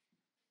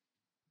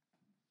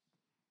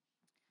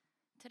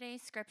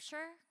Today's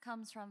scripture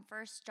comes from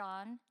 1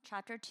 John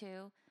chapter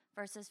 2,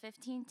 verses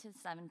 15 to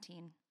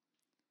 17.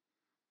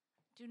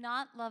 Do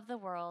not love the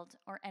world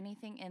or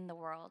anything in the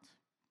world.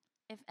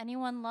 If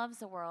anyone loves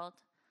the world,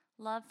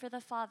 love for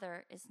the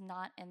Father is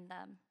not in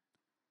them.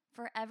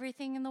 For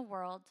everything in the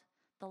world,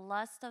 the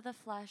lust of the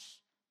flesh,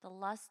 the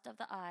lust of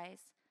the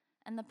eyes,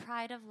 and the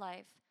pride of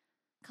life,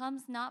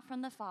 comes not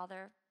from the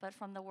Father, but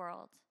from the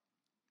world.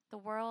 The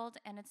world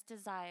and its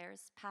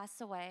desires pass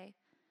away,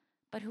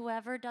 but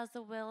whoever does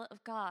the will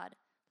of God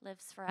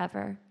lives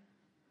forever.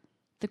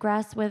 The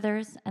grass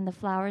withers and the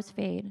flowers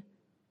fade,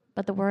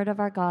 but the word of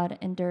our God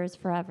endures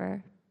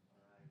forever.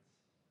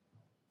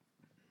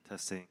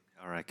 Testing.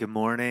 All right. Good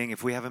morning.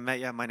 If we haven't met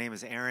yet, my name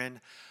is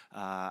Aaron.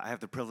 I have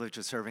the privilege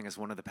of serving as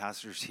one of the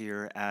pastors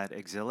here at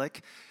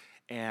Exilic.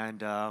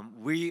 And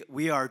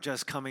we are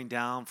just coming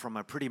down from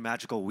a pretty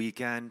magical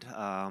weekend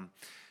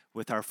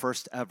with our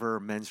first ever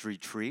men's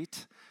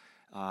retreat.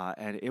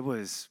 And it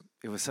was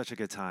such a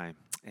good time.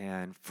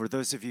 And for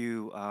those of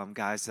you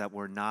guys that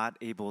were not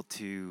able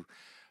to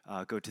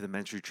go to the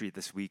men's retreat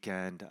this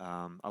weekend,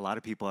 a lot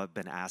of people have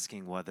been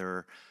asking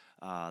whether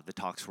the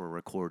talks were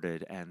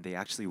recorded, and they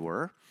actually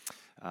were.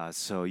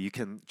 So you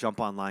can jump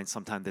online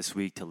sometime this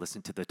week to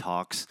listen to the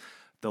talks.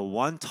 The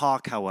one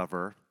talk,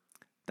 however,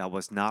 that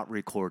was not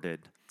recorded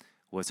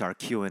was our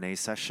Q&A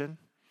session,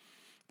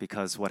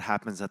 because what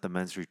happens at the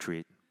men's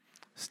retreat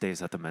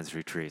stays at the men's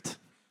retreat,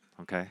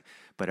 okay?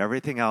 But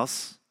everything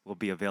else will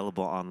be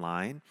available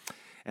online.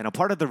 And a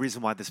part of the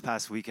reason why this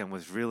past weekend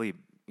was really,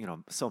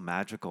 so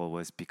magical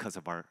was because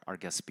of our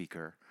guest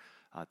speaker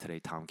today,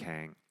 Tom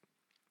Kang.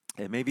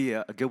 And maybe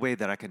a good way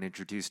that I can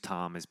introduce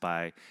Tom is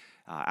by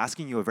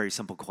asking you a very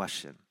simple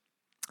question.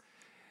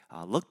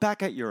 Look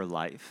back at your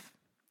life,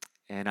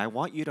 and I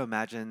want you to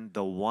imagine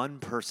the one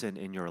person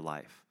in your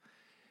life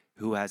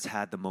who has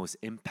had the most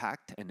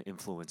impact and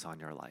influence on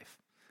your life.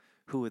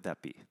 Who would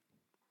that be?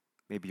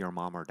 Maybe your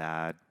mom or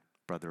dad,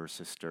 brother or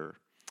sister.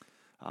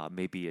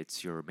 Maybe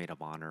it's your maid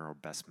of honor or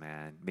best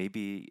man.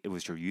 Maybe it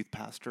was your youth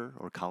pastor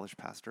or college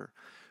pastor.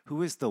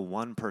 Who is the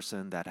one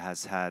person that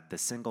has had the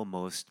single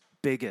most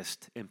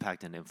biggest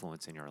impact and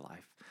influence in your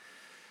life?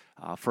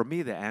 For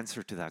me, the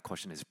answer to that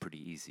question is pretty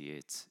easy.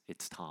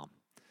 It's Tom.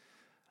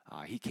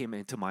 He came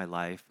into my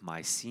life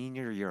my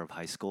senior year of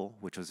high school,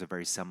 which was a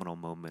very seminal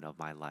moment of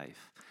my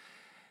life.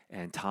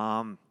 And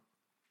Tom,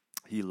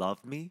 he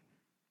loved me.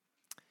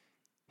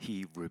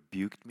 He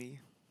rebuked me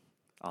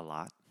a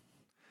lot.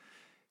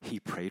 He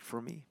prayed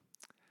for me.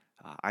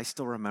 I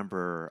still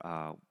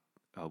remember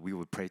we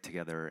would pray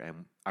together,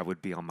 and I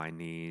would be on my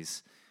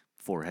knees,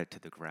 forehead to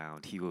the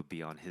ground. He would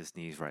be on his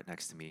knees right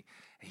next to me,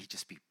 and he'd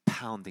just be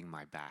pounding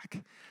my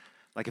back.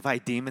 Like if I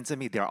had demons in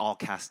me, they're all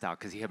cast out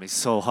because he hit me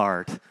so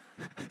hard.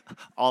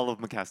 All of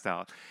them cast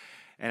out.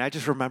 And I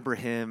just remember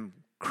him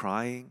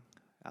crying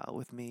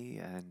with me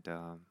and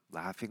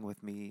laughing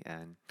with me.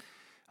 And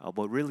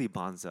what really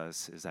bonds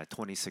us is that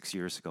 26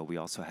 years ago, we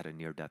also had a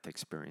near-death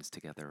experience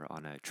together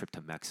on a trip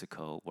to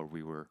Mexico where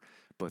we were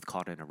both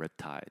caught in a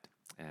riptide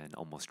and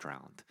almost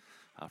drowned.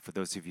 For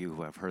those of you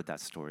who have heard that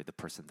story, the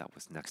person that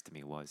was next to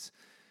me was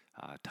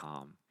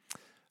Tom.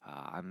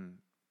 I'm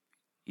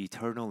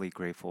eternally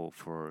grateful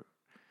for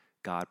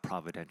God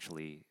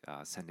providentially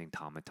sending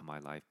Tom into my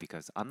life,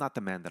 because I'm not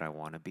the man that I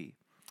want to be,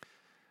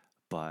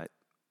 but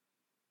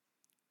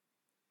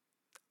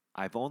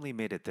I've only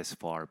made it this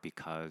far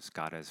because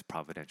God has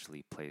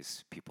providentially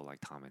placed people like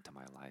Tom into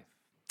my life.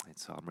 And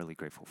so I'm really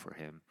grateful for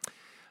him.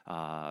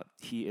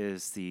 He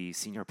is the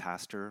senior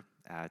pastor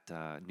at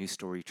New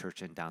Story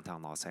Church in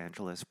downtown Los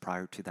Angeles.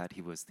 Prior to that,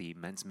 he was the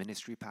men's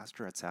ministry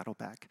pastor at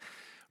Saddleback.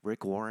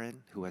 Rick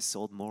Warren, who has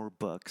sold more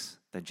books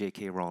than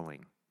J.K.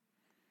 Rowling,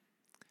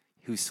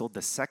 who sold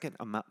the second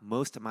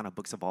most amount of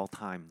books of all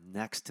time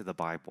next to the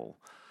Bible,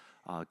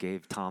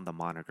 gave Tom the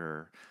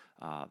moniker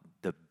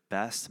the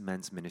best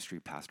men's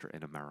ministry pastor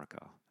in America.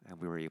 And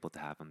we were able to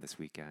have him this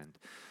weekend.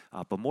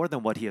 But more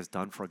than what he has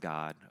done for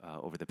God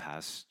over the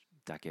past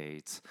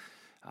decades,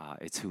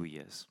 it's who he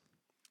is.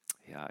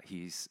 Yeah,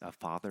 he's a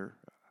father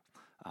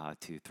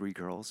to 3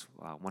 girls,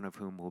 one of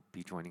whom will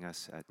be joining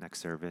us at next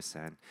service,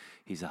 and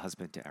he's a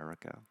husband to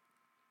Erica.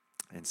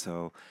 And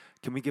so,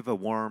 can we give a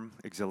warm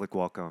Exilic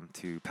welcome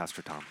to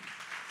Pastor Tom?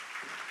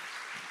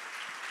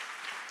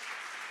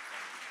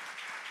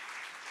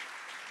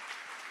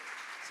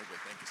 So good.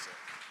 Thank you, sir.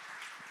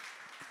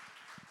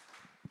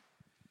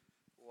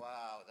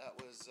 Wow,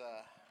 that was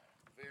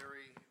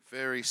very,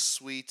 very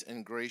sweet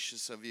and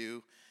gracious of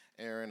you,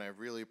 Aaron. I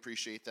really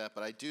appreciate that.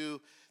 But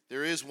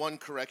there is one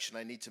correction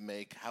I need to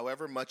make.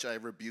 However much I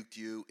rebuked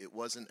you, it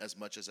wasn't as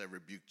much as I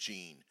rebuked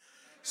Gene.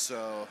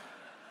 So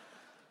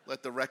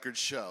let the record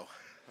show,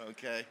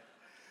 okay?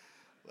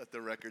 Let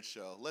the record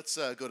show. Let's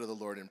go to the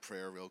Lord in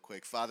prayer real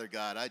quick. Father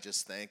God, I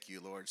just thank you,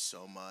 Lord,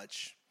 so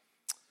much.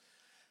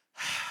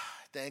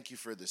 Thank you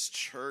for this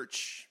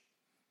church.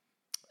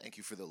 Thank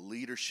you for the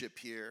leadership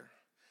here.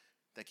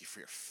 Thank you for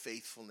your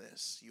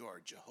faithfulness. You are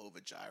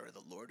Jehovah Jireh,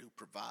 the Lord who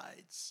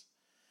provides.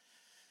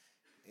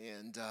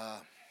 And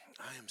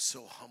I am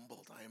so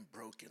humbled. I am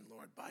broken,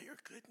 Lord, by your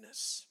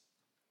goodness.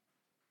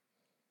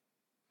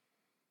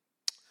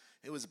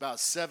 It was about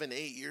 7,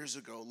 8 years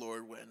ago,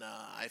 Lord, when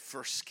I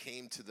first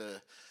came to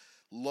the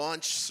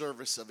launch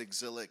service of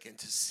Exilic, and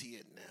to see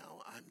it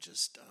now, I'm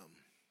just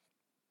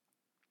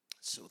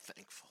so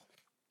thankful.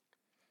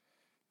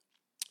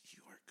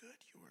 You are good.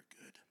 You are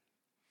good.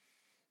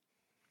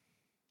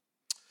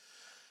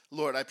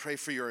 Lord, I pray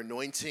for your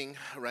anointing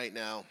right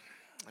now.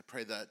 I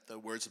pray that the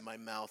words of my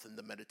mouth and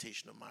the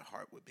meditation of my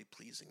heart would be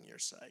pleasing in your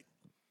sight.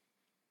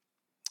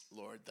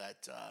 Lord,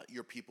 that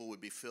your people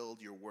would be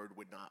filled, your word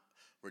would not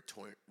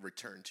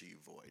return to you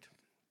void.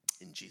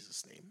 In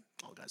Jesus' name,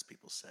 all God's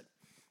people said,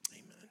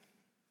 amen.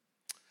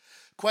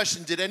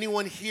 Question, did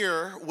anyone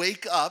here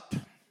wake up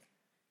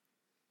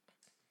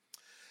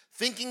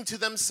thinking to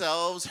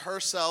themselves,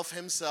 herself,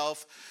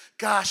 himself,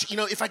 gosh,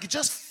 if I could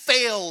just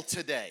fail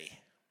today,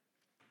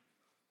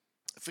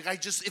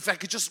 if I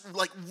could just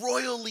like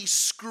royally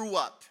screw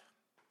up,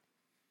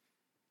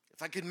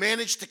 if I could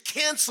manage to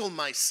cancel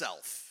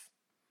myself,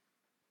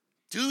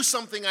 do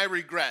something I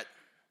regret,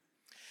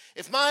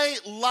 if my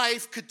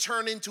life could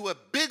turn into a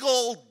big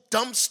old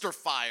dumpster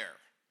fire,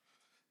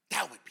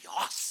 that would be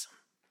awesome.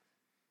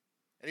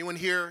 Anyone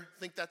here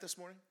think that this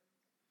morning?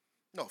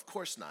 No, of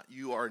course not.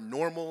 You are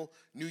normal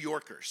New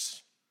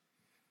Yorkers.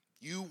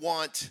 You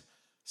want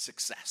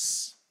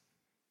success.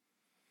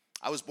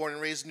 I was born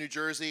and raised in New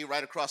Jersey,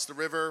 right across the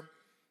river.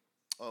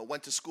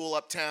 Went to school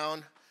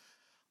uptown.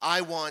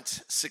 I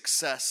want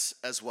success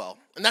as well.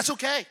 And that's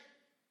okay.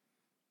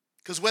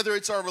 Because whether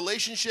it's our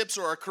relationships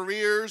or our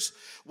careers,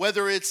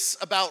 whether it's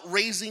about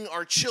raising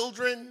our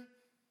children,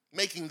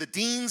 making the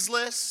dean's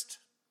list,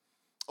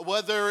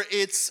 whether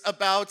it's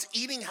about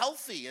eating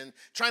healthy and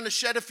trying to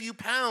shed a few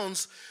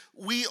pounds,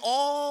 we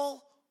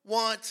all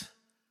want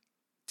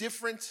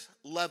different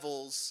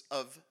levels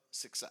of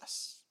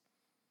success.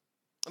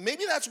 And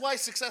maybe that's why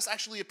success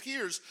actually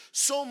appears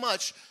so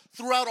much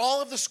throughout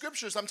all of the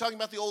scriptures. I'm talking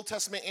about the Old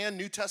Testament and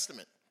New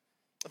Testament.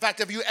 In fact,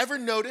 have you ever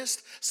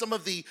noticed some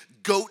of the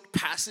GOAT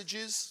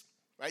passages,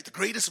 right? The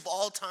greatest of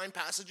all time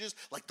passages,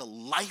 like the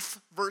life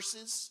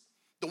verses?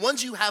 The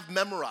ones you have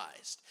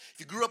memorized. If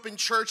you grew up in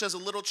church as a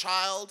little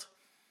child,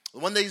 the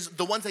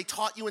ones they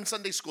taught you in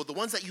Sunday school, the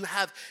ones that you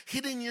have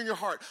hidden in your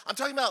heart. I'm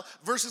talking about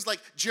verses like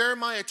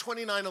Jeremiah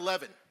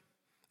 29:11,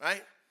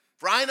 right?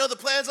 For I know the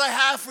plans I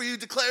have for you,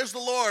 declares the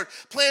Lord.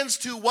 Plans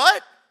to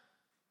what?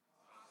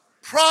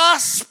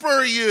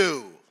 Prosper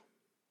you.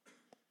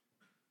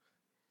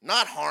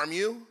 Not harm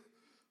you.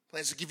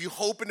 Plans to give you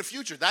hope in the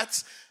future.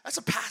 That's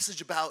a passage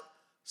about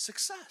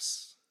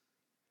success.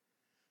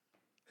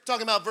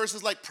 Talking about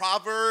verses like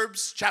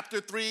Proverbs chapter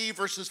 3,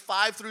 verses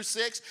 5 through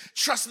 6.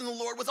 Trust in the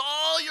Lord with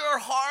all your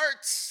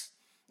hearts.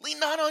 Lean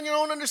not on your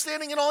own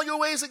understanding. In all your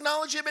ways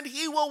acknowledge him, and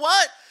he will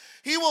what?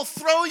 He will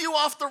throw you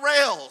off the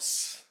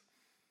rails.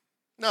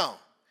 No,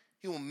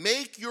 he will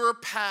make your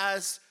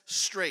paths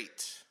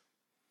straight.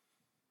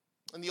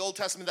 In the Old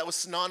Testament, that was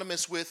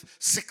synonymous with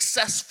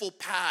successful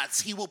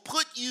paths. He will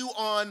put you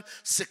on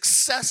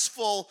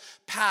successful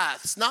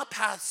paths, not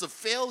paths of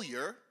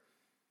failure,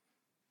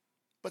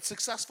 but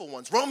successful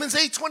ones. Romans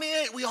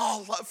 8:28, we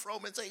all love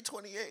Romans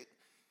 8:28.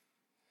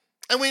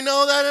 And we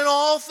know that in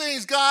all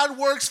things, God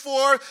works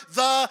for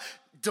the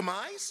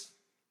demise,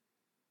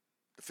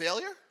 the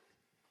failure.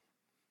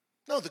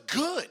 No, the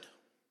good.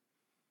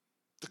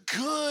 The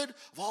good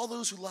of all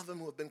those who love him,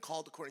 who have been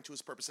called according to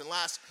his purpose. And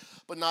last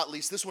but not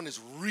least, this one is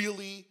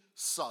really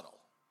subtle.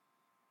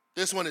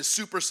 This one is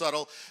super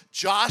subtle.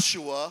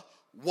 Joshua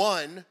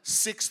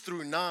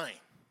 1:6-9.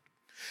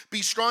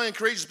 Be strong and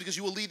courageous, because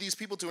you will lead these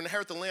people to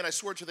inherit the land I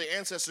swore to their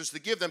ancestors to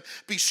give them.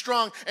 Be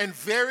strong and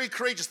very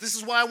courageous. This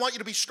is why I want you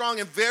to be strong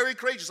and very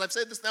courageous. I've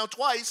said this now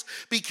twice.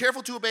 Be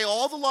careful to obey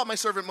all the law my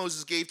servant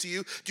Moses gave to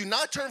you. Do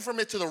not turn from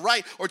it to the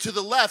right or to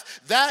the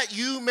left, that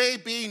you may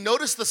be,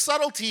 notice the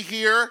subtlety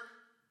here,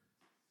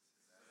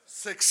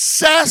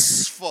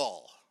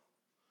 successful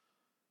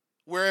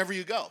wherever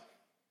you go.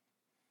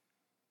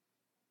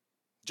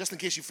 Just in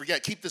case you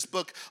forget, keep this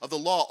book of the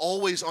law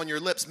always on your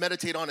lips.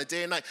 Meditate on it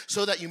day and night,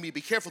 so that you may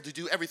be careful to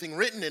do everything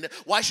written in it.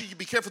 Why should you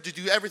be careful to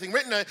do everything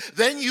written in it?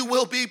 Then you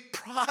will be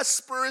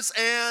prosperous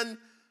and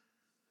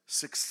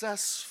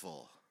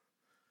successful.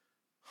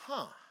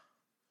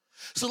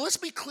 So let's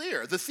be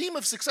clear. The theme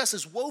of success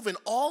is woven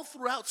all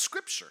throughout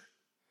Scripture.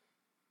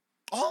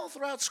 All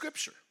throughout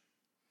Scripture.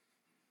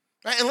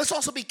 Right? And let's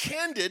also be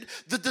candid.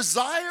 The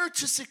desire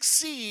to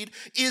succeed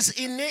is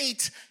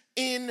innate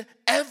in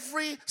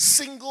every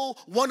single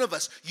one of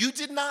us. You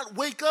did not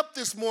wake up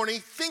this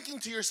morning thinking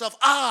to yourself,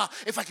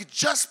 if I could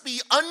just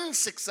be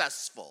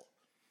unsuccessful.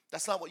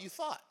 That's not what you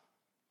thought.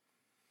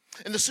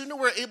 And the sooner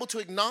we're able to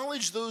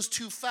acknowledge those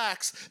two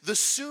facts, the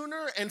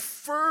sooner and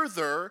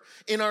further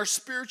in our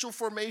spiritual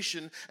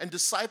formation and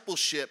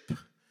discipleship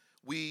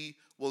we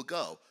will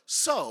go.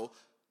 So,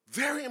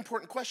 very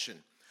important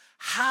question.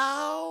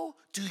 How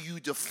do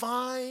you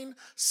define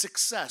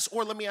success?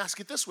 Or let me ask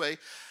it this way.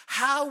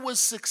 How was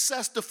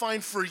success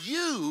defined for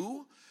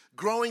you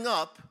growing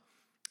up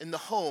in the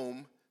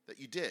home that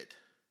you did?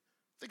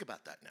 Think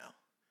about that now.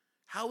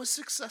 How was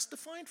success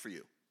defined for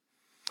you?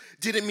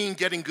 Did it mean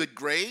getting good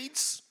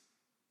grades?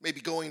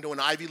 Maybe going to an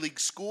Ivy League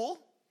school?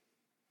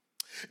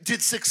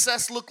 Did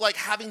success look like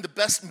having the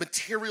best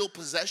material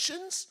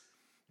possessions?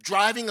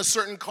 Driving a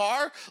certain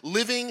car?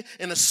 Living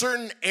in a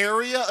certain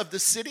area of the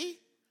city?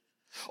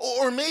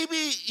 Or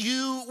maybe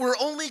you were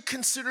only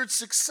considered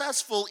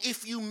successful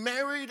if you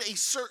married a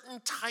certain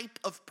type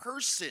of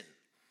person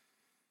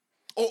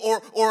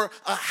or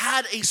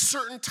had a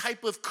certain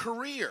type of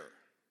career.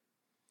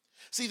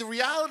 See, the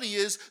reality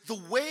is the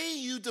way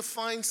you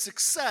define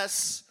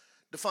success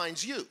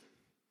defines you.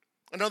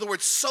 In other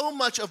words, so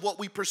much of what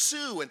we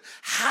pursue and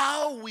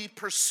how we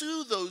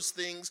pursue those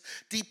things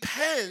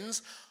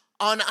depends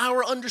on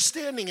our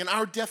understanding and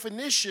our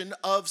definition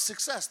of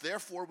success.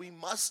 Therefore, we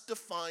must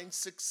define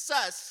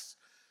success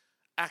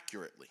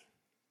accurately.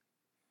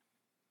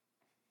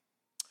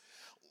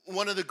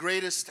 One of the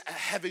greatest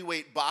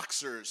heavyweight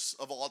boxers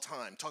of all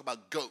time, talk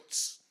about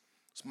GOATs,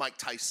 it's Mike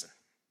Tyson.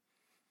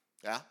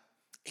 Yeah?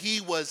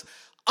 He was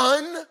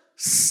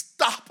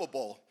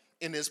unstoppable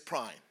in his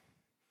prime.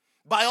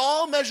 By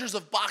all measures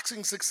of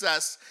boxing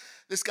success,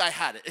 this guy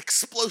had it.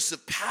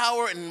 Explosive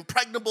power and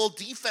impregnable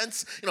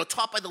defense,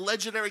 taught by the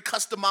legendary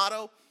Cus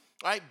D'Amato,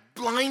 right?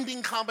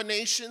 Blinding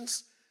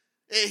combinations.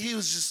 He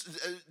was just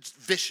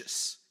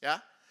vicious, yeah?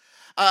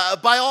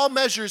 By all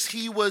measures,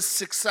 he was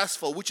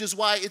successful, which is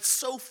why it's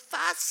so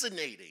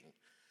fascinating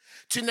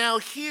to now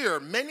hear,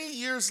 many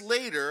years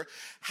later,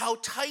 how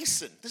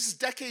Tyson, this is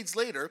decades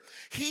later,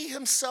 he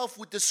himself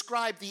would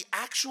describe the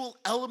actual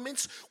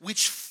elements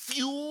which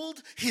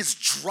fueled his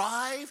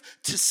drive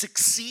to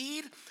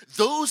succeed.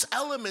 Those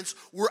elements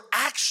were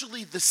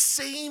actually the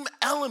same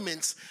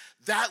elements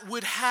that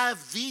would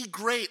have the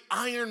great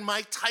Iron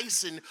Mike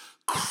Tyson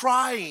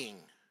crying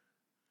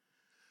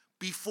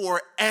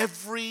before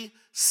every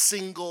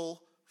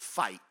single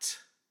fight.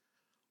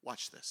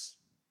 Watch this.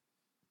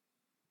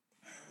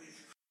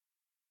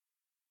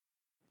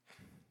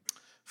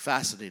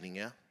 Fascinating,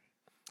 yeah?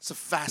 It's a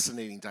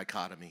fascinating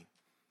dichotomy.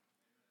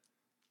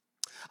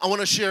 I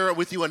want to share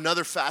with you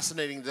another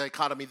fascinating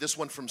dichotomy, this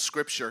one from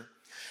Scripture.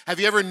 Have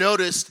you ever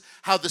noticed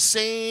how the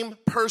same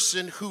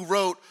person who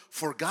wrote,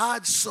 "For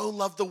God so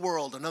loved the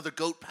world," another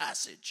GOAT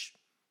passage,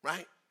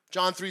 right?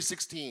 John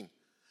 3:16.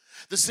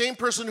 The same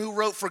person who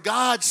wrote, "For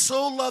God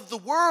so loved the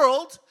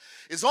world,"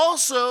 is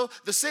also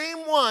the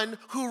same one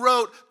who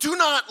wrote, "Do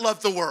not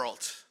love the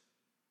world."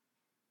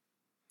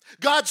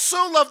 God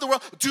so loved the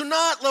world, do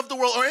not love the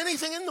world or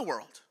anything in the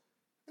world.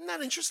 Isn't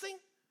that interesting?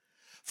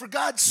 For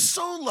God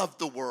so loved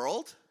the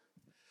world,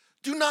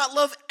 do not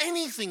love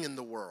anything in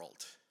the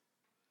world.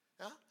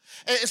 Yeah?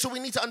 And so we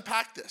need to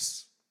unpack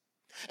this.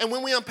 And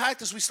when we unpack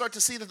this, we start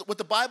to see that what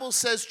the Bible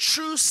says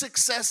true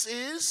success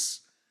is,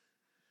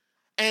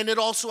 and it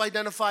also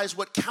identifies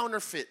what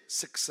counterfeit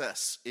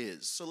success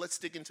is. So let's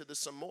dig into this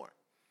some more.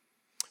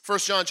 1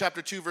 John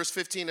chapter 2, verse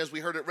 15, as we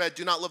heard it read,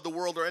 do not love the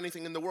world or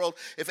anything in the world.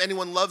 If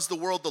anyone loves the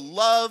world, the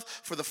love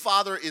for the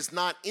Father is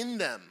not in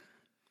them.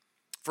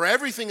 For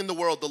everything in the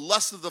world, the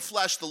lust of the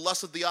flesh, the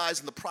lust of the eyes,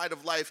 and the pride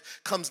of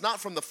life comes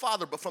not from the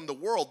Father, but from the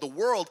world. The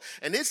world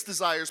and its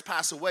desires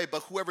pass away,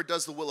 but whoever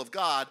does the will of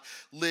God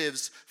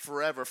lives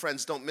forever.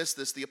 Friends, don't miss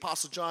this. The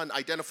Apostle John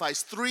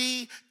identifies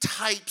three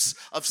types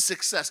of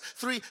success,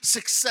 three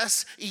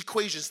success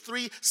equations,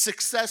 three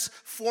success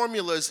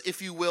formulas,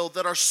 if you will,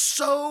 that are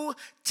so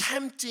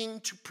tempting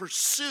to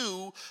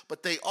pursue,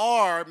 but they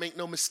are, make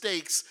no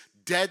mistakes,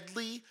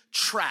 deadly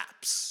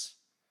traps.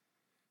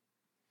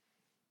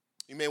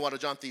 You may want to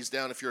jot these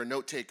down if you're a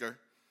note taker.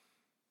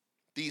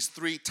 These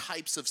three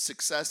types of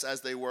success, as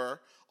they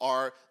were,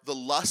 are the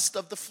lust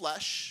of the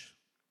flesh,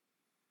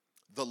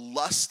 the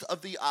lust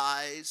of the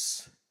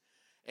eyes,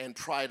 and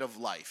pride of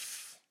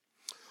life.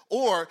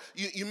 Or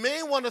you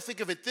may want to think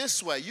of it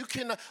this way. You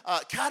can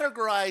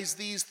categorize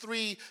these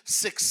three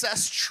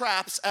success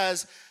traps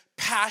as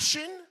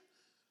passion,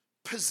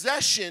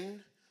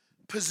 possession,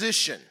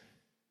 position.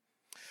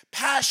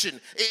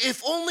 Passion.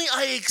 If only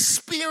I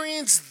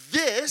experience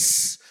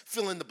this,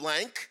 fill in the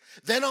blank,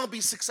 then I'll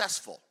be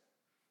successful.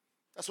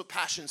 That's what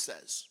passion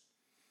says.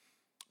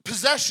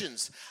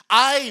 Possessions.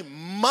 I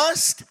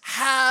must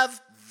have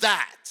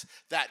that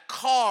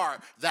car,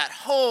 that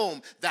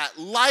home, that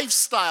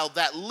lifestyle,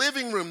 that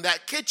living room,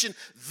 that kitchen,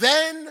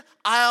 then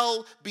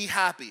I'll be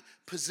happy.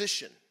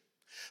 Position.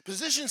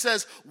 Position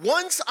says,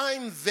 once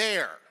I'm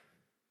there,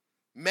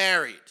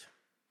 married,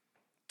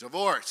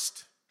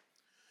 divorced,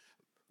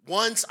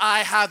 once I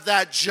have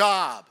that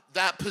job,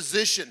 that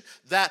position,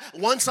 that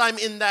once I'm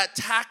in that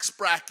tax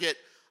bracket,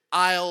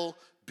 I'll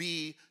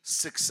be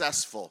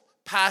successful.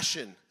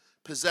 Passion,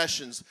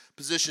 possessions,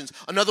 positions.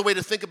 Another way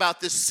to think about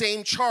this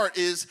same chart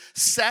is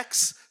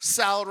sex,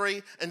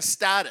 salary, and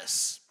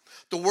status.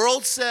 The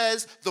world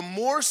says the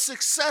more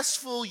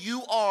successful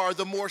you are,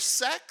 the more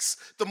sex,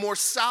 the more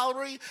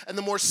salary, and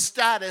the more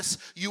status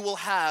you will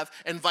have,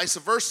 and vice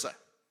versa.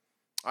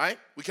 All right?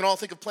 We can all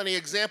think of plenty of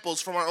examples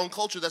from our own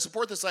culture that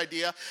support this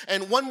idea.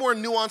 And one more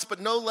nuanced but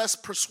no less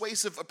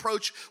persuasive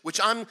approach,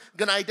 which I'm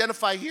going to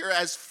identify here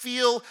as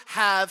feel,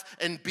 have,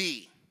 and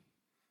be.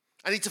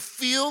 I need to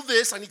feel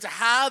this. I need to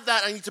have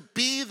that. I need to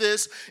be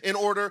this in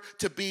order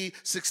to be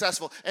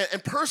successful.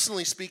 And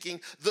personally speaking,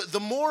 the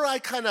more I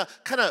kind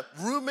of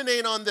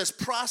ruminate on this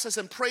process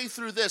and pray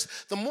through this,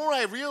 the more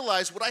I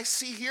realize what I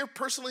see here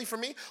personally for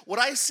me, what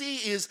I see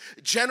is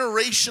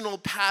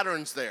generational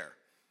patterns there.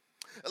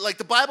 Like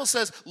the Bible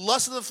says,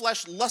 lust of the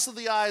flesh, lust of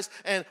the eyes,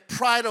 and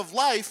pride of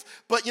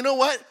life. But you know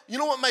what? You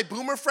know what my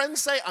boomer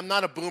friends say? I'm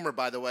not a boomer,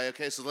 by the way,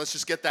 okay? So let's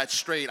just get that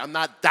straight. I'm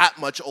not that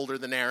much older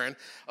than Aaron,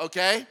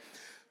 okay?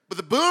 But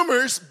the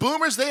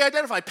boomers, they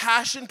identify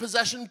passion,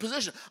 possession,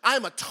 position.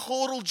 I'm a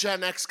total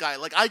Gen X guy.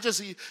 Like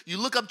you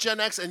look up Gen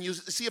X and you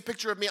see a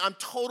picture of me. I'm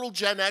total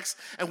Gen X,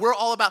 and we're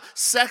all about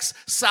sex,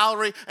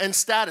 salary, and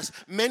status.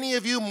 Many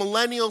of you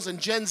millennials and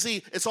Gen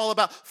Z, it's all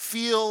about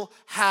feel,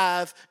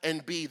 have,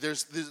 and be.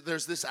 There's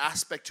this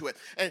aspect to it.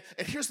 And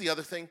here's the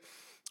other thing.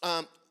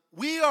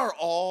 We are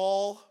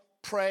all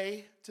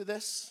prey to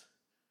this.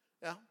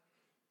 Yeah.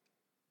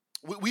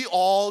 We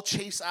all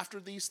chase after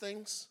these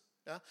things.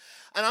 Yeah?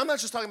 And I'm not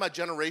just talking about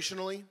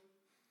generationally.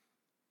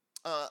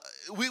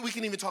 We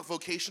can even talk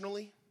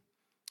vocationally.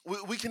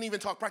 We can even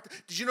talk practically.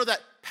 Did you know that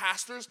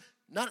pastors,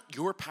 not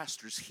your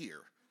pastors here,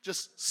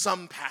 just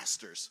some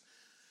pastors,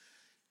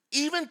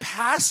 even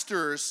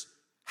pastors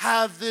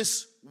have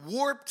this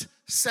warped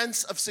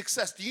sense of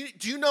success.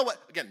 Do you know what?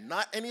 Again,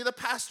 not any of the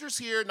pastors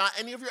here, not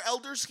any of your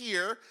elders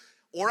here,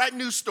 or at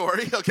News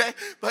Story, okay?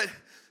 But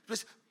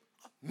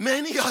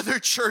many other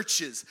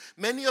churches,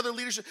 many other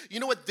leadership, you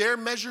know what their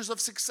measures of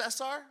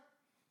success are?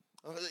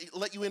 I'll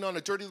let you in on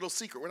a dirty little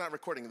secret. We're not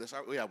recording this,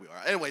 are we? Yeah, we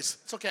are. Anyways,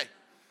 it's okay.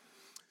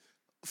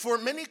 For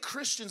many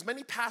Christians,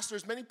 many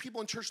pastors, many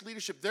people in church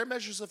leadership, their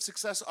measures of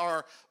success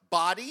are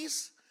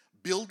bodies,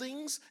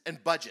 buildings,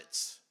 and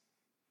budgets.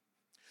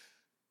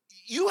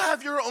 You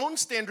have your own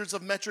standards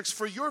of metrics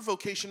for your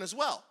vocation as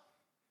well.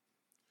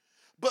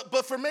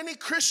 But for many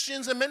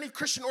Christians and many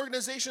Christian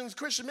organizations,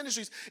 Christian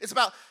ministries, it's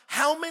about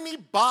how many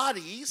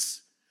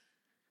bodies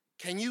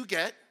can you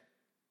get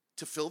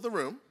to fill the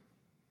room?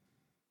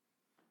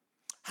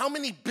 How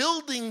many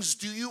buildings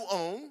do you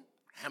own?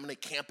 How many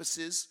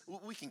campuses?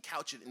 We can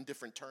couch it in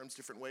different terms,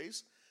 different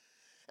ways.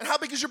 And how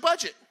big is your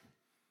budget?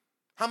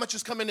 How much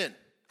is coming in?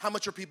 How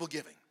much are people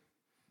giving?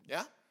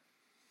 Yeah?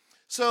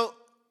 So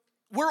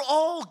we're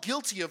all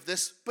guilty of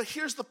this, but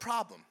here's the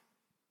problem.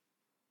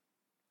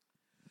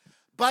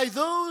 By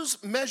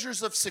those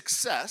measures of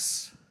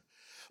success,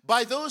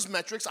 by those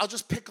metrics, I'll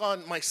just pick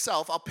on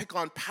myself. I'll pick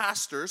on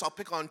pastors. I'll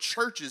pick on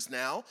churches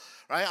now,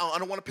 right? I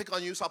don't want to pick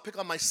on you, so I'll pick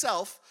on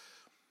myself.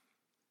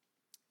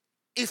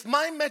 If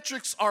my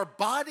metrics are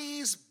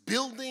bodies,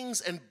 buildings,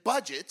 and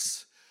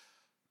budgets,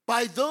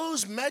 by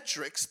those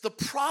metrics, the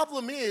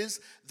problem is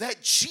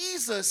that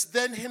Jesus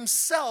then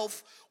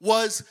himself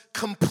was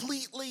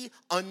completely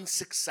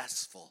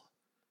unsuccessful.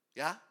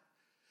 Yeah?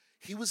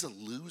 He was a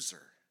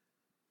loser.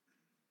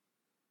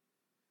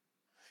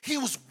 He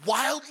was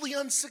wildly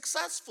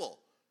unsuccessful.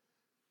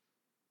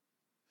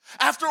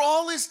 After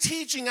all his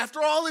teaching,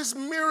 after all his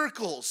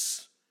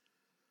miracles,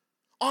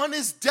 on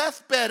his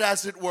deathbed,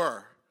 as it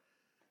were,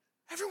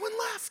 everyone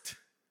left.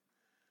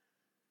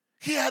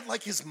 He had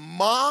like his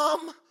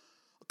mom,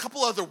 a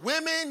couple other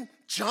women,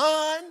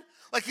 John,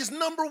 like his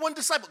number one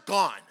disciple,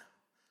 gone.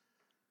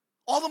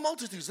 All the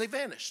multitudes, they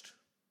vanished.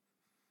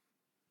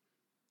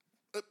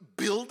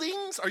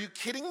 Buildings? Are you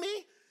kidding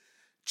me?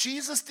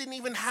 Jesus didn't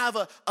even have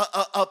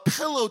a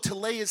pillow to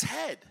lay his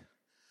head.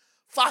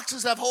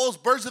 Foxes have holes,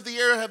 birds of the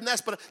air have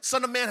nests, but a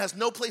son of man has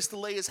no place to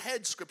lay his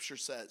head, Scripture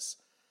says.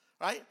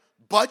 Right?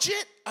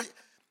 Budget?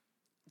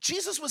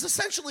 Jesus was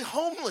essentially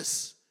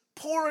homeless,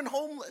 poor and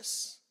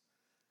homeless.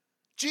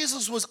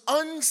 Jesus was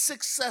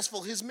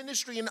unsuccessful, his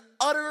ministry an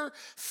utter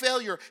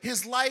failure,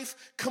 his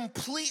life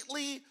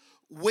completely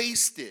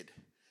wasted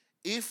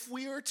if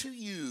we are to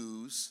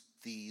use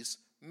these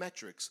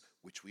metrics,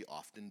 which we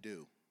often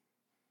do.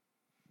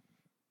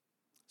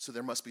 So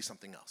there must be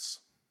something else.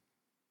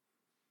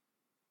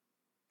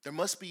 There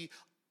must be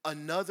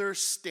another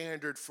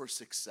standard for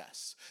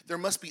success. There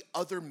must be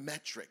other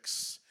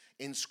metrics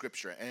in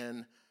Scripture,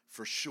 and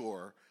for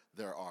sure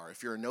there are.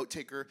 If you're a note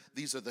taker,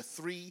 these are the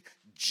 3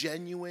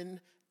 genuine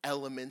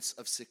elements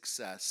of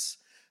success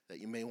that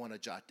you may want to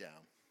jot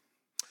down.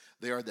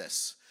 They are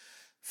this: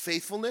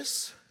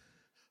 faithfulness,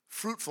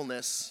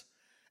 fruitfulness,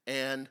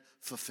 and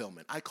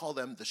fulfillment. I call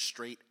them the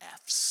straight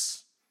F's.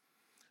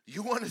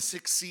 You want to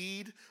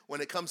succeed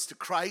when it comes to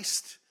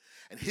Christ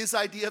and his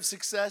idea of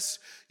success,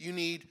 you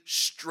need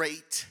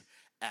straight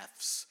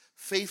F's: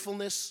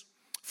 faithfulness,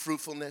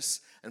 fruitfulness,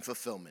 and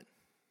fulfillment.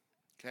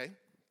 Okay?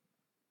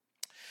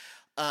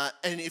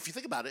 And if you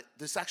think about it,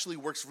 this actually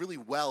works really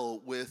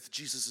well with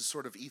Jesus'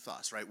 sort of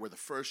ethos, right? Where the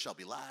first shall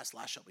be last,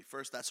 last shall be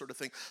first, that sort of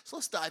thing. So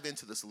let's dive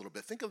into this a little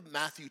bit. Think of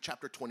Matthew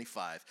chapter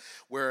 25,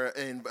 where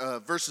in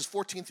verses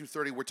 14 through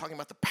 30, we're talking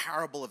about the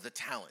parable of the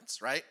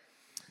talents, right?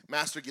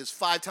 master gives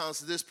 5 talents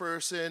to this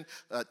person,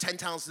 10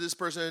 talents to this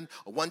person,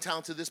 1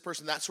 talent to this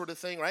person, that sort of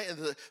thing, right? And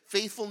the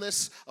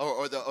faithfulness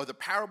or the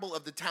parable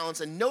of the talents.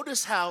 And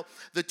notice how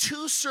the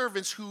 2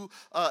 servants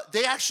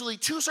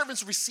two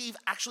servants receive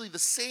actually the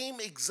same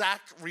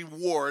exact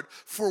reward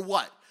for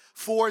what?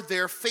 For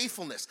their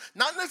faithfulness.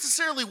 Not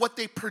necessarily what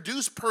they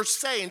produce per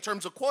se in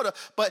terms of quota,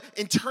 but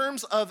in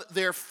terms of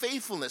their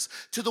faithfulness.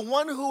 To the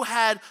one who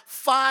had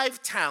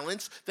 5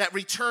 talents that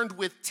returned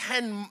with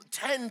 10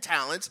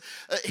 talents,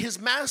 his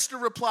master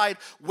replied,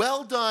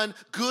 "Well done,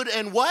 good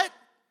and what?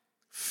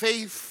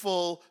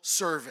 Faithful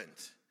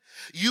servant.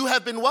 You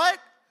have been what?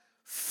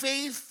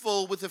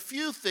 Faithful with a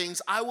few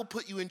things. I will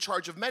put you in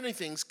charge of many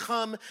things.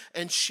 Come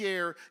and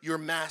share your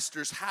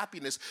master's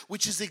happiness."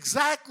 Which is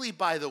exactly,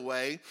 by the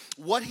way,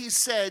 what he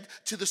said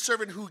to the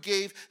servant who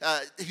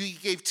he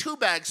gave 2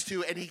 bags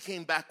to, and he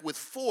came back with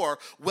 4.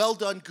 "Well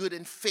done, good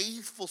and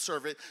faithful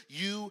servant.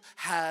 You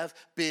have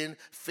been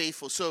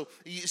faithful." So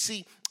you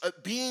see,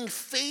 being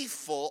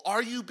faithful,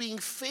 are you being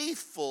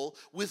faithful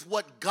with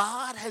what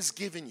God has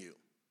given you?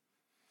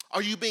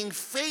 Are you being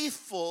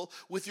faithful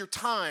with your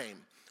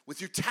time, with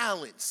your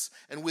talents,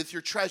 and with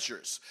your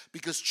treasures?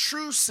 Because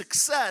true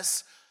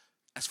success,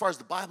 as far as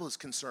the Bible is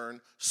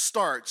concerned,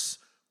 starts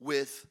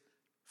with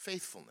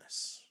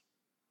faithfulness.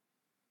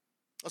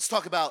 Let's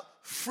talk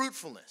about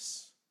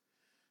fruitfulness.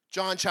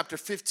 John chapter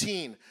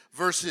 15,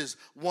 verses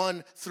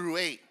 1 through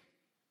 8.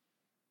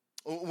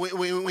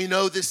 We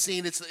know this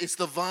scene. It's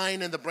the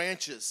vine and the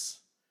branches.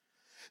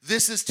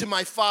 "This is to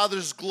my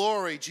Father's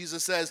glory,"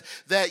 Jesus says,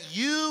 "that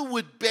you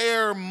would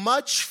bear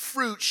much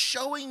fruit,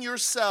 showing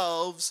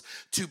yourselves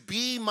to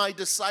be my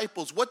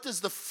disciples." What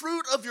does the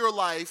fruit of your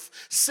life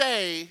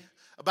say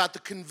about the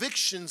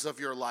convictions of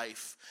your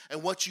life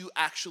and what you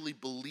actually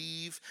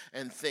believe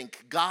and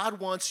think? God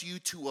wants you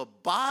to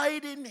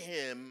abide in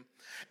him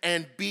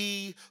and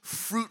be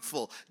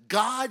fruitful.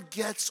 God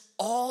gets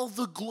all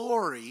the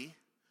glory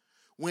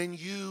when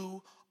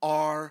you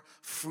are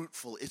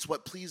fruitful. It's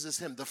what pleases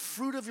him. The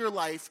fruit of your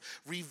life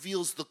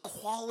reveals the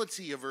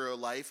quality of your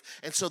life.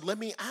 And so let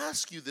me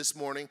ask you this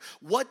morning,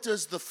 what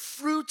does the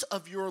fruit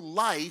of your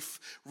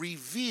life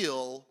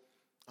reveal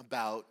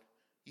about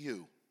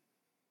you?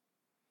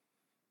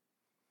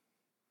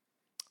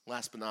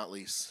 Last but not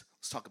least,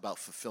 let's talk about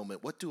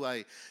fulfillment. What do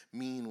I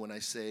mean when I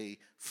say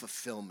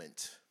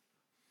fulfillment?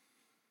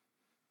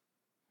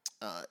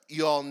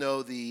 You all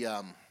know the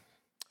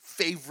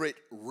favorite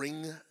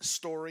ring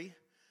story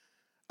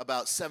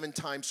about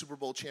 7-time Super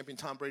Bowl champion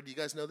Tom Brady. You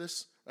guys know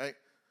this, right?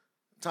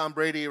 Tom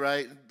Brady,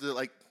 right?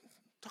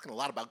 Talking a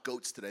lot about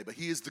GOATs today, but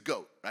he is the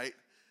GOAT, right?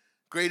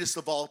 Greatest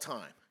of all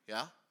time,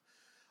 yeah?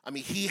 I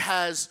mean, he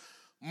has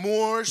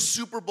more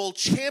Super Bowl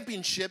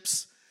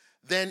championships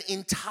than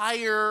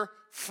entire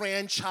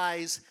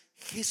franchise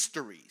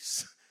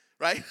histories,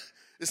 right?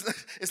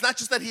 It's not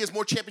just that he has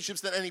more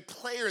championships than any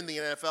player in the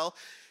NFL.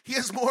 He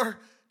has more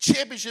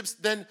championships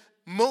than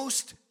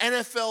most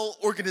NFL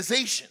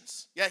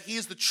organizations. Yeah, he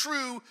is the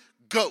true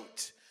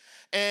GOAT.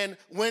 And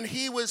when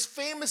he was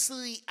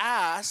famously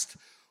asked,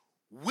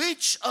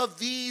 which of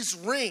these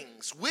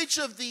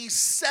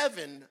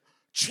 7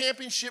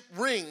 championship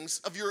rings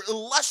of your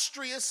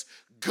illustrious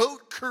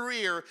GOAT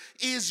career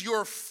is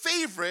your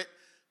favorite,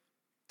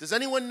 does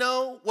anyone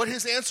know what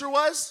his answer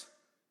was?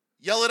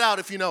 Yell it out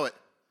if you know it.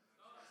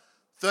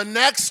 The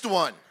next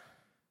one.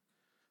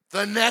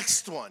 The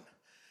next one.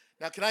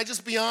 Now, can I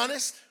just be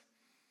honest?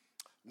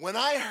 When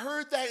I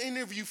heard that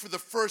interview for the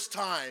first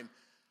time,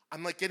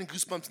 I'm like getting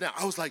goosebumps now.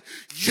 I was like,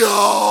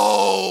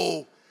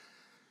 yo,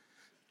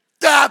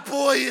 that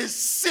boy is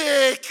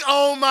sick.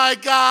 Oh my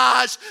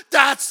gosh,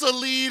 that's a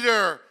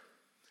leader.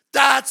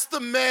 That's the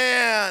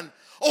man.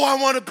 Oh, I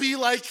want to be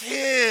like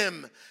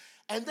him.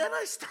 And then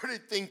I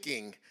started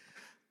thinking,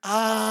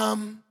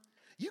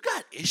 you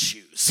got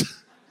issues.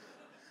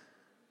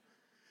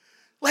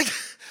 Like,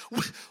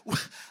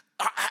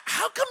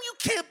 how come you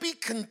can't be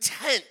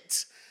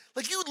content?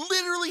 Like, you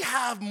literally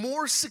have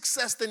more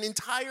success than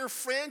entire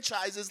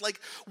franchises. Like,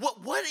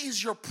 what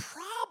is your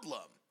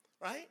problem,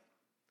 right?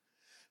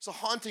 It's a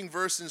haunting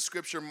verse in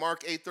Scripture.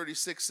 Mark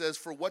 8:36 says,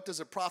 "For what does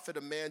it profit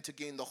a man to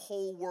gain the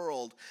whole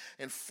world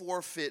and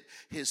forfeit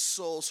his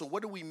soul?" So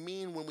what do we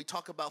mean when we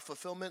talk about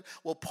fulfillment?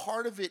 Well,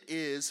 part of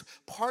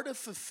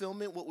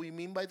fulfillment, what we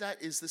mean by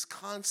that is this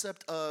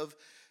concept of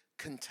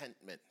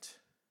contentment.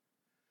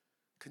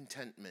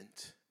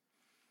 Contentment.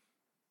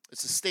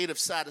 It's a state of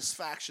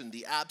satisfaction,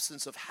 the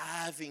absence of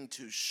having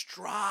to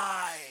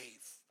strive.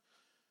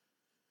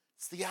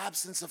 It's the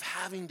absence of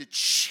having to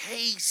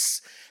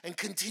chase and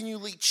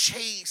continually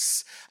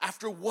chase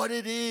after what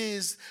it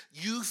is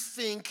you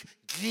think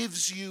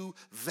gives you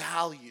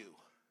value.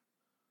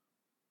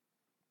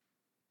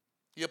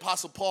 The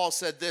Apostle Paul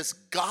said this,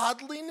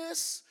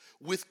 "Godliness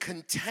with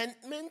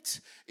contentment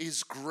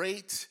is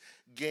great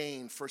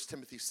gain." 1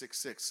 Timothy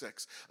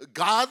 6:6.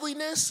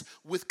 Godliness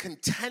with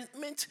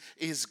contentment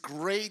is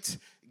great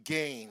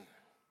gain.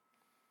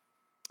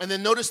 And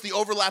then notice the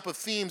overlap of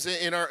themes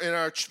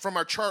from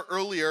our chart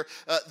earlier.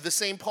 The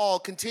same Paul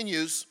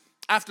continues.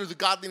 after the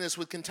godliness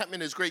with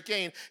contentment is great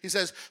gain, he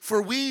says,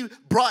 for we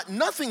brought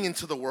nothing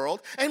into the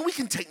world, and we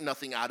can take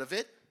nothing out of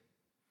it.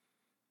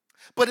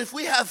 But if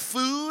we have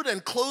food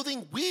and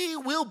clothing, we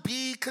will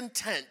be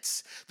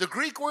content. The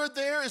Greek word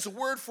there is a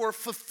word for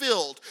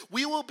fulfilled.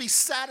 We will be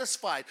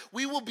satisfied.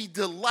 We will be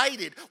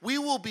delighted. We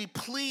will be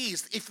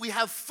pleased. If we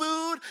have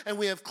food and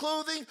we have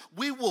clothing,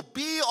 we will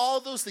be all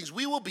those things.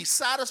 We will be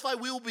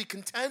satisfied. We will be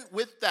content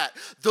with that.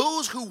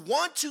 Those who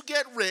want to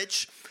get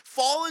rich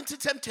fall into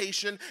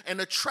temptation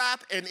and a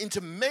trap and into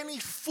many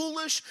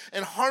foolish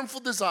and harmful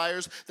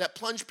desires that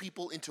plunge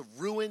people into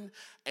ruin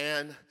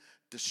and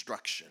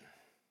destruction.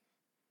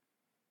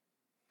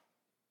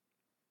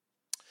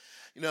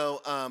 You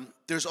know,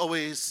 there's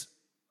always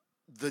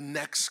the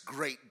next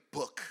great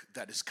book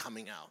that is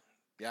coming out,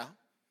 yeah?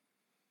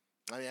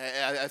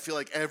 I feel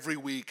like every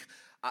week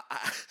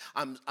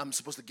I'm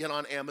supposed to get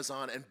on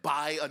Amazon and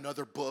buy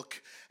another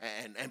book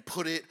and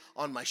put it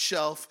on my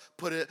shelf,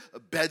 put it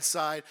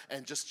bedside,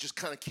 and just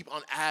kind of keep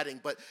on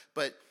adding. But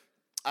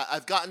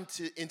I've gotten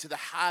into the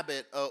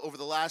habit over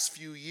the last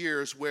few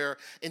years where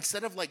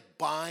instead of like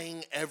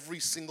buying every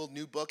single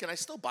new book, and I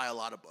still buy a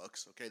lot of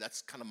books, okay,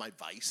 that's kind of my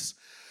vice.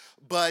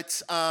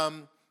 But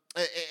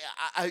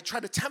I try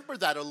to temper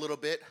that a little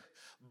bit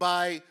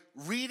by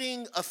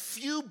reading a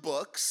few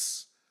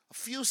books, a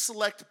few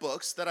select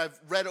books that I've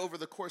read over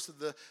the course of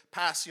the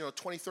past,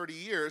 20, 30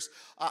 years.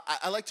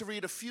 I like to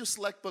read a few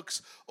select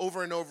books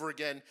over and over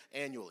again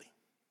annually.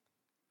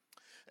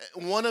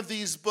 One of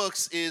these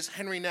books is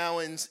Henry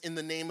Nouwen's In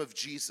the Name of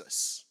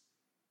Jesus.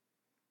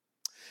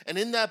 And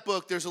in that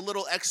book, there's a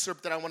little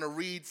excerpt that I want to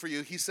read for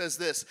you. He says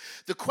this: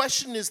 the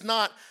question is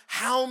not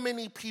how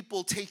many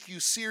people take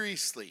you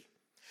seriously.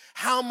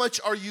 How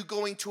much are you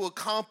going to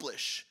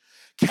accomplish?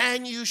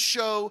 Can you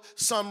show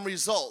some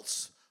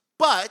results?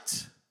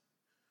 But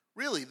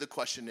really the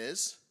question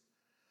is,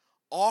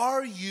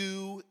 are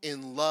you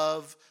in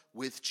love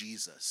with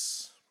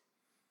Jesus?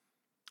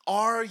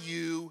 Are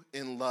you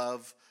in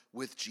love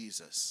with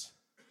Jesus?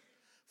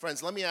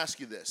 Friends, let me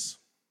ask you this.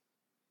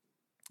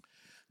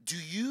 Do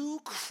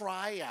you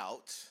cry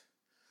out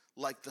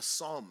like the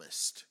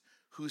psalmist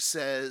who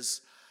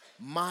says,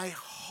 my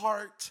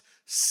heart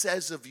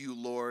says of you,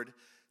 Lord,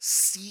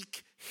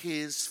 seek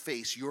his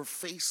face. Your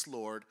face,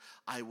 Lord,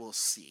 I will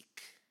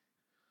seek.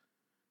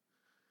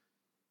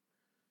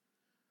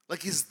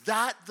 Like, is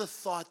that the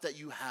thought that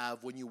you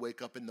have when you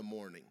wake up in the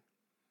morning?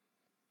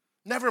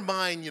 Never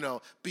mind,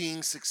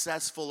 being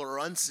successful or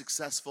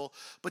unsuccessful,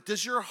 but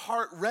does your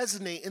heart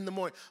resonate in the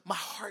morning? My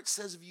heart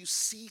says of you,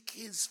 seek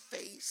his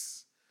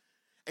face.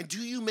 And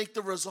do you make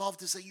the resolve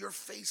to say, your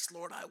face,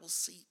 Lord, I will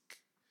seek.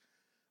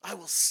 I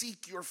will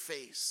seek your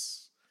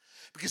face.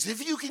 Because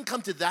if you can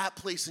come to that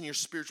place in your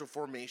spiritual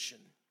formation,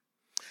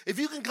 if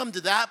you can come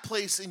to that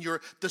place in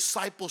your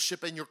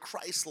discipleship and your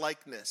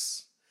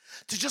Christ-likeness,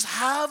 to just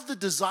have the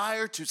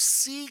desire to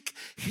seek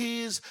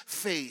his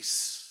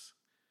face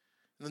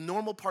in the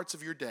normal parts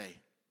of your day,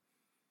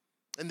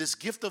 and this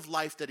gift of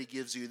life that he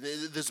gives you,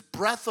 this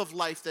breath of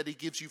life that he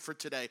gives you for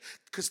today,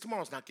 because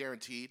tomorrow's not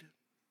guaranteed.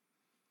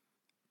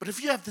 But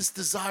if you have this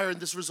desire and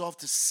this resolve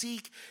to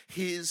seek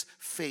his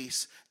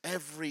face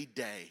every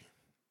day,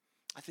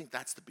 I think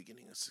that's the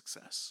beginning of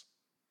success.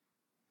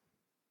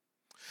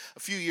 A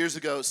few years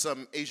ago,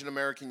 some Asian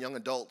American young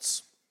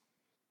adults,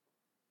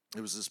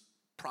 there was this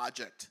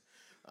project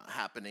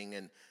happening,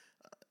 and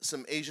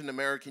some Asian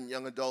American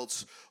young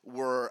adults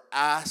were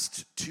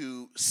asked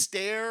to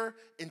stare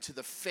into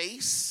the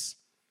face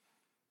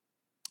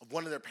of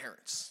one of their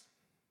parents.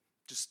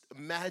 Just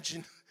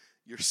imagine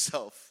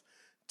yourself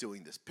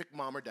doing this. Pick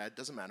mom or dad,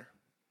 doesn't matter.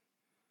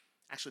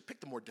 Actually, pick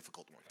the more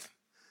difficult one.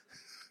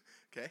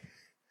 Okay?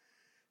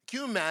 Can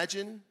you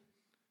imagine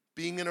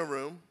being in a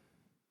room,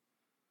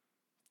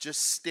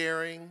 just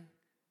staring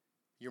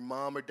your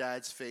mom or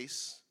dad's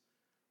face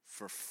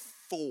for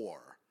 4,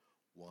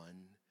 1,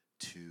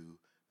 2,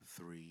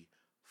 3,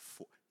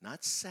 4,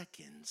 not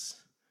seconds,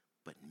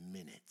 but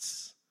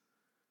minutes.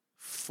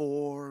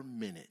 4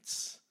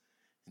 minutes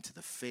into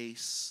the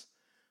face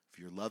of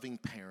your loving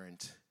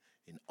parent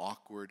in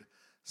awkward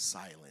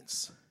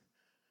silence.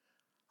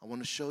 I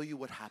want to show you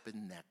what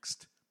happened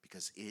next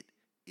because it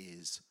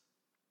is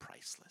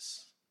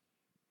priceless.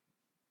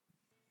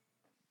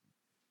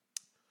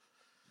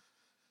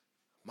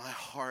 My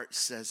heart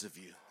says of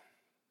you,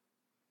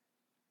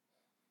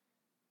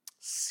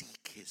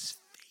 seek his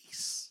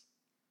face.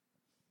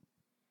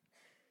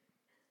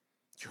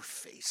 Your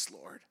face,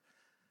 Lord,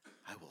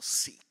 I will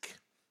seek.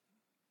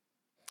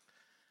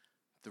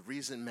 The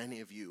reason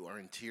many of you are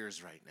in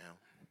tears right now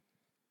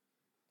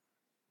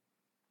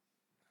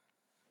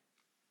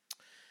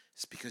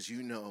is because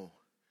you know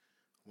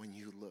when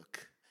you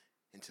look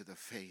into the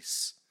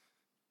face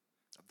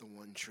of the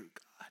one true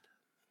God,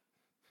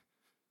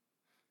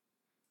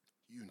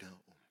 you know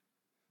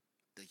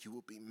that you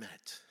will be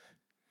met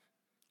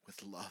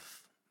with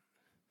love.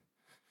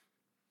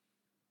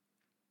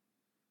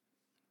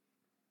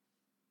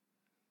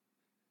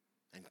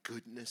 And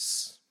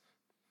goodness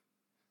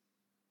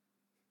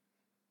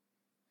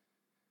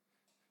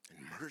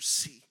and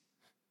mercy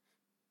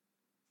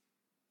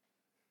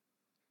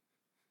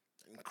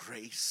and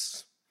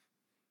grace,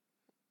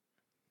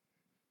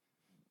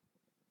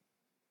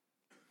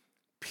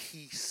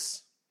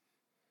 peace,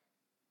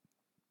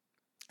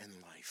 and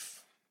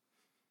life.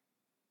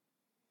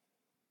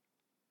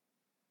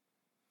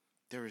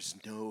 There is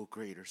no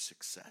greater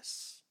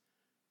success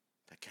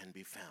that can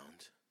be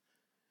found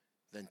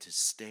than to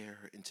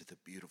stare into the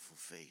beautiful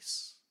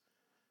face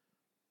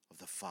of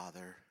the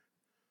Father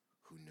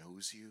who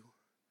knows you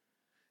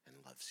and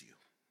loves you.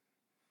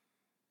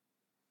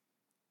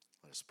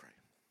 Let us pray.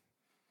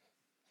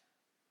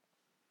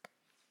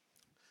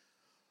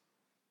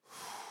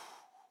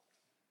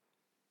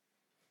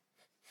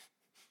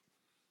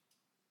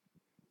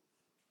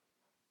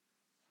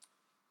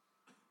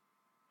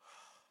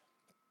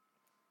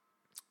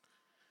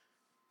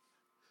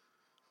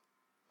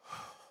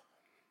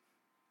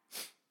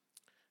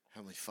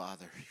 Heavenly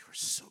Father, you are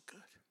so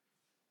good.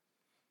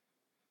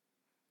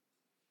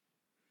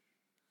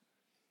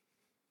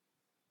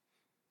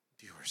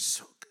 You are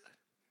so good.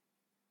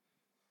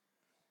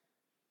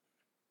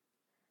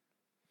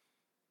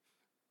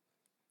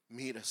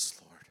 Meet us,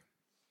 Lord.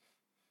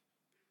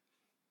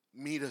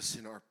 Meet us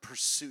in our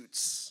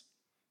pursuits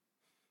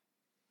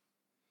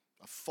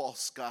of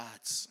false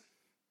gods,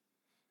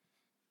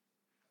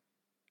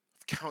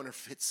 of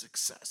counterfeit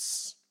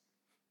success.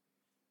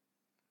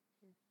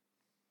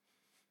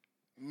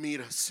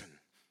 Meet us and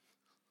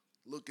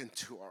look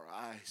into our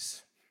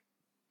eyes.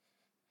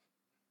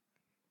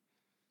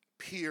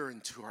 Peer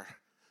into our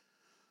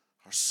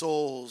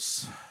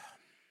souls.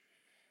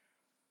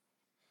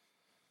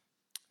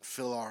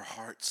 Fill our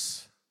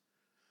hearts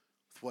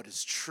with what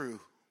is true,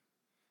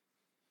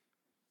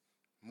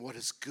 what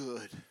is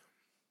good,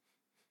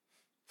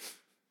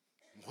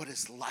 what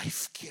is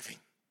life-giving,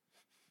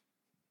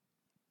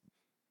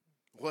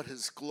 what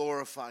is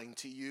glorifying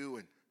to you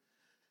and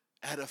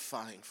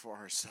edifying for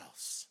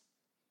ourselves.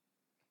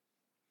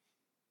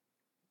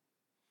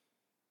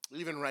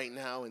 Even right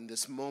now, in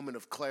this moment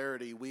of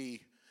clarity,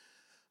 we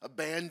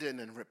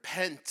abandon and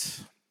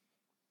repent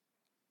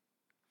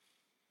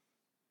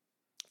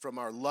from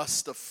our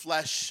lust of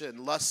flesh and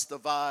lust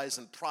of eyes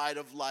and pride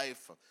of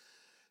life,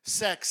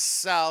 sex,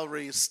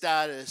 salary,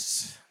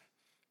 status,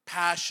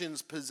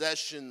 passions,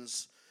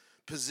 possessions,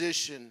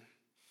 position,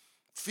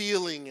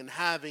 feeling and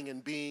having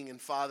and being.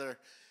 And Father,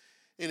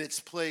 in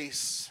its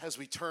place, as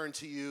we turn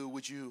to you,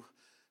 would you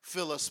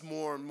fill us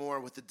more and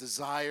more with the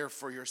desire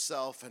for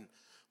yourself and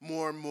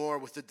more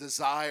with the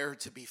desire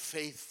to be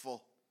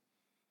faithful,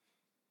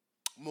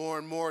 more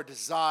and more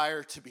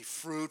desire to be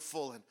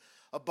fruitful and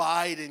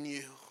abide in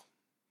you,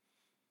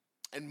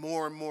 and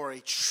more a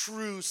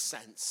true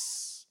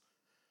sense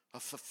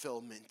of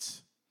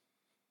fulfillment,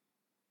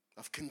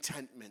 of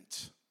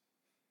contentment.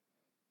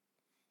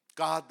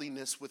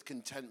 Godliness with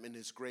contentment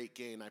is great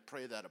gain. I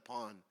pray that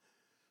upon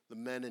the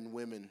men and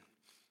women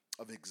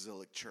of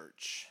Exilic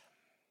Church.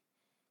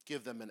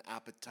 Give them an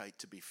appetite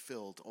to be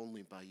filled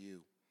only by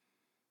you.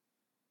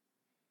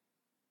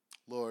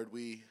 Lord,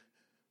 we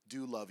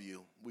do love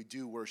you. We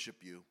do worship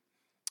you.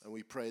 And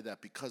we pray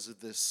that because of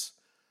this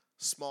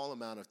small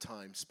amount of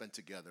time spent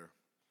together,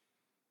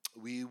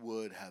 we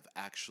would have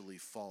actually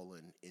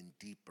fallen in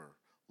deeper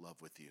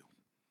love with you.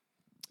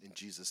 In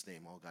Jesus'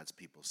 name, all God's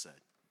people said,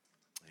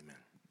 amen.